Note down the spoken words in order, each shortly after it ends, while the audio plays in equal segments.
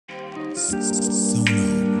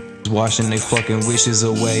Washing they fucking wishes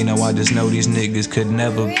away. Now I just know these niggas could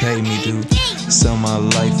never pay me to sell my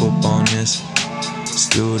life up on this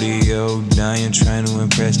studio, dying trying to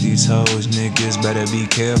impress these hoes. Niggas better be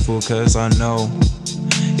careful, cause I know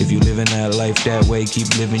if you living that life that way, keep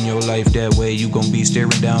living your life that way, you gon' be staring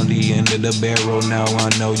down the end of the barrel. Now I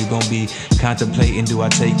know you gon' be contemplating, do I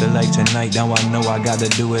take the life tonight? Now I know I gotta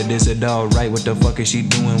do it, is it alright? What the fuck is she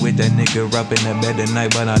doing with that nigga up in the bed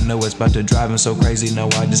tonight? But I know it's about to drive him so crazy. No,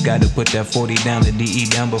 I just gotta put that 40 down, the DE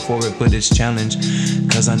down before it put its challenge,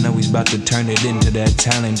 cause I know he's about to turn it into that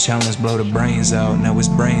talent. Challenge, blow the brains out, now it's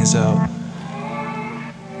brains out.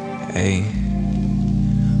 Hey,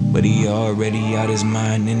 but he already out his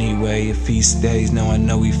mind anyway. If he stays, now I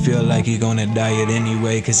know he feel like he gonna die it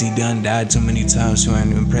anyway, cause he done died too many times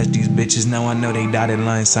trying to impress these bitches. Now I know they dotted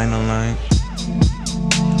line, sign on line.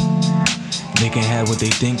 They can have what they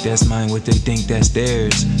think that's mine, what they think that's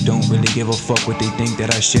theirs. Don't really give a fuck what they think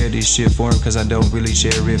that I share this shit for them, cause I don't really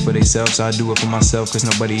share it for theyself. So I do it for myself, cause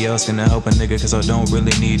nobody else gonna help a nigga, cause I don't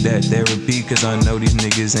really need that therapy, cause I know these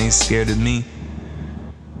niggas ain't scared of me,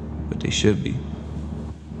 but they should be.